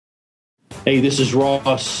Hey, this is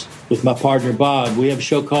Ross with my partner Bob. We have a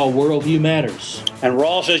show called Worldview Matters. And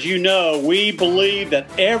Ross, as you know, we believe that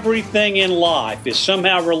everything in life is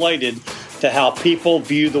somehow related to how people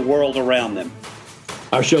view the world around them.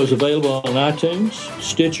 Our show is available on iTunes,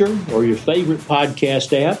 Stitcher, or your favorite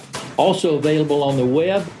podcast app. Also available on the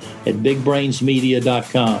web at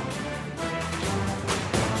bigbrainsmedia.com.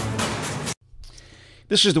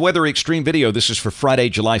 This is the Weather Xtreme video. This is for Friday,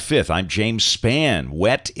 July 5th. I'm James Spann.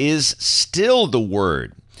 Wet is still the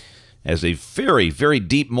word, as a very, very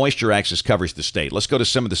deep moisture axis covers the state. Let's go to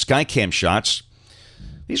some of the Skycam shots.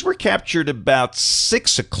 These were captured about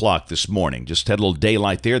 6 o'clock this morning. Just had a little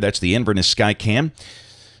daylight there. That's the Inverness Skycam.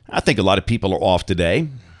 I think a lot of people are off today,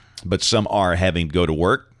 but some are having to go to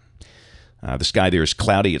work. The sky there is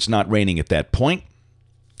cloudy. It's not raining at that point.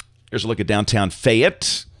 Here's a look at downtown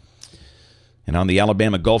Fayette. And on the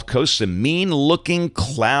Alabama Gulf Coast, some mean-looking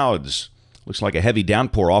clouds. Looks like a heavy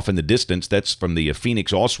downpour off in the distance. That's from the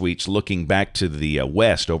Phoenix All Suites looking back to the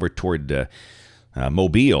west over toward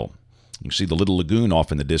Mobile. You can see the little lagoon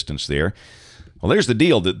off in the distance there. Well, there's the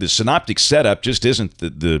deal. The synoptic setup just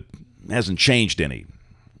hasn't changed any.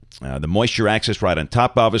 The moisture axis right on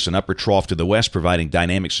top of us, an upper trough to the west providing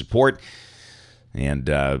dynamic support. And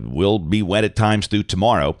will be wet at times through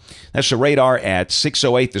tomorrow. That's the radar at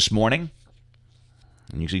 6:08 this morning.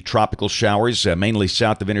 And you see tropical showers, mainly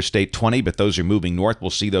south of Interstate 20, but those are moving north. We'll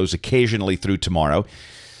see those occasionally through tomorrow.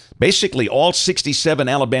 Basically, all 67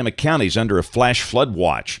 Alabama counties under a flash flood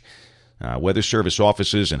watch. Weather Service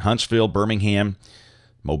offices in Huntsville, Birmingham,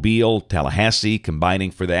 Mobile, Tallahassee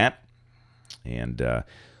combining for that. And the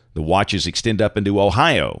watches extend up into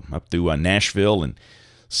Ohio, up through Nashville and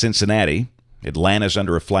Cincinnati. Atlanta's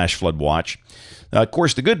under a flash flood watch. Of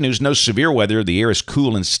course, the good news, no severe weather. The air is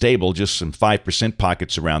cool and stable, just some 5%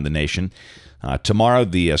 pockets around the nation. Tomorrow,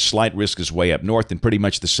 the slight risk is way up north, and pretty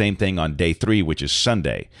much the same thing on day 3, which is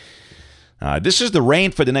Sunday. This is the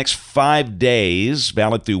rain for the next 5 days,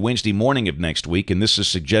 valid through Wednesday morning of next week, and this is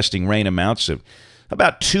suggesting rain amounts of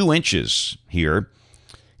about 2 inches here.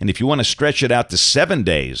 And if you want to stretch it out to 7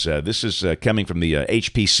 days, this is coming from the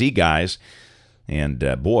HPC guys, and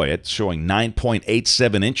boy, it's showing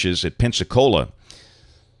 9.87 inches at Pensacola.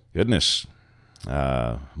 Goodness.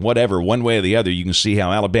 Whatever, one way or the other, you can see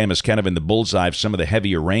how Alabama's kind of in the bullseye of some of the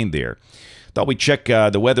heavier rain there. Thought we'd check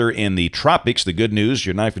the weather in the tropics. The good news,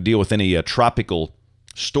 you're not going to deal with any tropical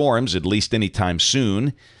storms, at least anytime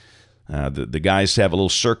soon. The guys have a little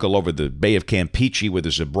circle over the Bay of Campeche where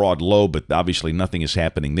there's a broad low, but obviously nothing is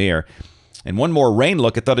happening there. And one more rain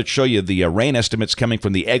look. I thought I'd show you the rain estimates coming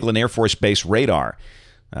from the Eglin Air Force Base radar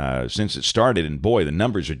since it started. And boy, the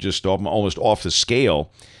numbers are just almost off the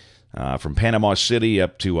scale. From Panama City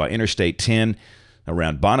up to Interstate 10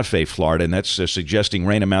 around Bonifay, Florida, and that's suggesting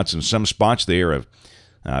rain amounts in some spots there of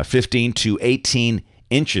 15 to 18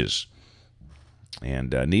 inches.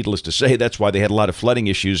 And needless to say, that's why they had a lot of flooding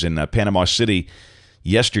issues in Panama City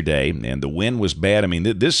yesterday, and the wind was bad. I mean,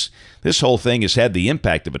 this whole thing has had the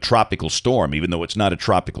impact of a tropical storm, even though it's not a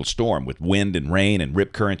tropical storm, with wind and rain and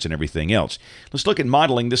rip currents and everything else. Let's look at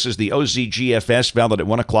modeling. This is the OZGFS, valid at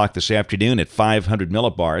 1 o'clock this afternoon at 500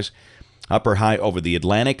 millibars. Upper high over the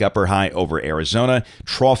Atlantic, upper high over Arizona,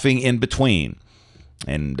 troughing in between.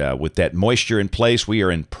 And with that moisture in place, we are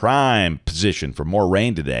in prime position for more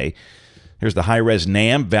rain today. Here's the high-res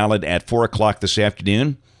NAM, valid at 4 o'clock this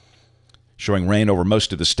afternoon, showing rain over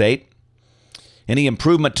most of the state. Any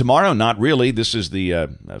improvement tomorrow? Not really. This is the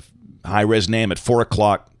high-res NAM at 4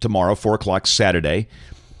 o'clock tomorrow, 4 o'clock Saturday.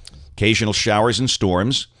 Occasional showers and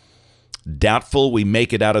storms. Doubtful we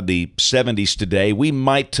make it out of the 70s today. We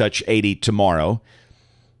might touch 80 tomorrow.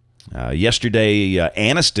 Yesterday,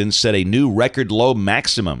 Anniston set a new record low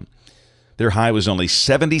maximum. Their high was only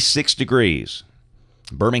 76 degrees.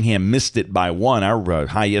 Birmingham missed it by 1. Our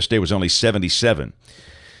high yesterday was only 77.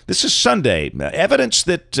 This is Sunday. Evidence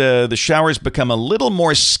that the showers become a little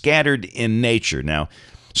more scattered in nature. Now,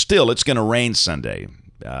 still, it's going to rain Sunday,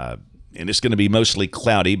 and it's going to be mostly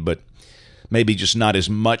cloudy, but maybe just not as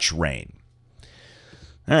much rain.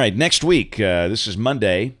 All right, next week, this is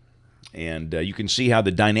Monday, and you can see how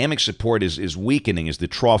the dynamic support is weakening as the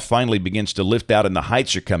trough finally begins to lift out and the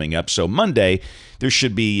heights are coming up. So Monday, there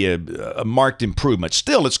should be a marked improvement.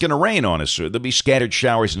 Still, it's going to rain on us. There'll be scattered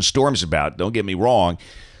showers and storms about, don't get me wrong,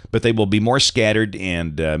 but they will be more scattered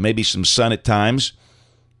and maybe some sun at times.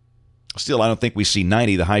 Still, I don't think we see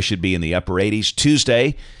 90. The high should be in the upper 80s.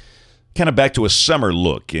 Tuesday, kind of back to a summer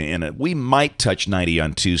look, and we might touch 90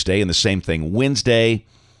 on Tuesday, and the same thing Wednesday.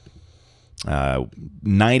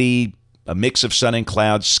 90, a mix of sun and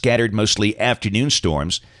clouds, scattered mostly afternoon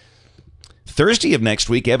storms. Thursday of next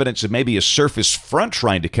week, evidence of maybe a surface front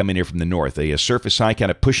trying to come in here from the north, a surface high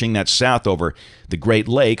kind of pushing that south over the Great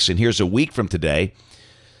Lakes. And here's a week from today.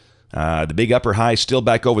 The big upper high still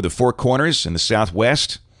back over the Four Corners in the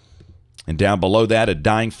southwest. And down below that, a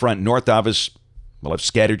dying front north of us. We'll have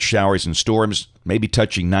scattered showers and storms, maybe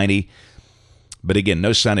touching 90. But again,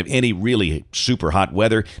 no sign of any really super hot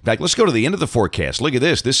weather. In fact, let's go to the end of the forecast. Look at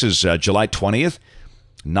this. This is July 20th.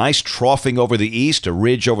 Nice troughing over the east, a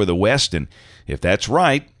ridge over the west. And if that's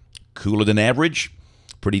right, cooler than average,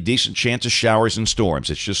 pretty decent chance of showers and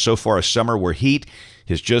storms. It's just so far a summer where heat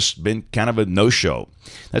has just been kind of a no-show.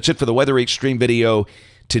 That's it for the Weather Xtreme video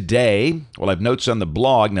today. We'll have notes on the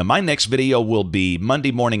blog. Now, my next video will be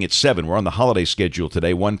Monday morning at 7. We're on the holiday schedule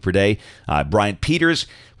today, one per day. Brian Peters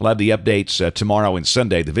will have the updates tomorrow and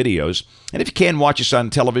Sunday, the videos. And if you can, watch us on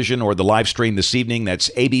television or the live stream this evening. That's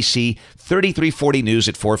ABC 3340 News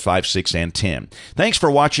at 4, 5, 6, and 10. Thanks for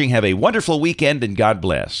watching. Have a wonderful weekend, and God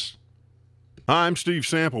bless. Hi, I'm Steve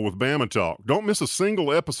Sample with Bama Talk. Don't miss a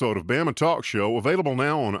single episode of Bama Talk Show, available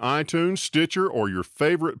now on iTunes, Stitcher, or your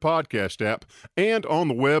favorite podcast app, and on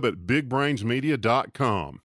the web at bigbrainsmedia.com.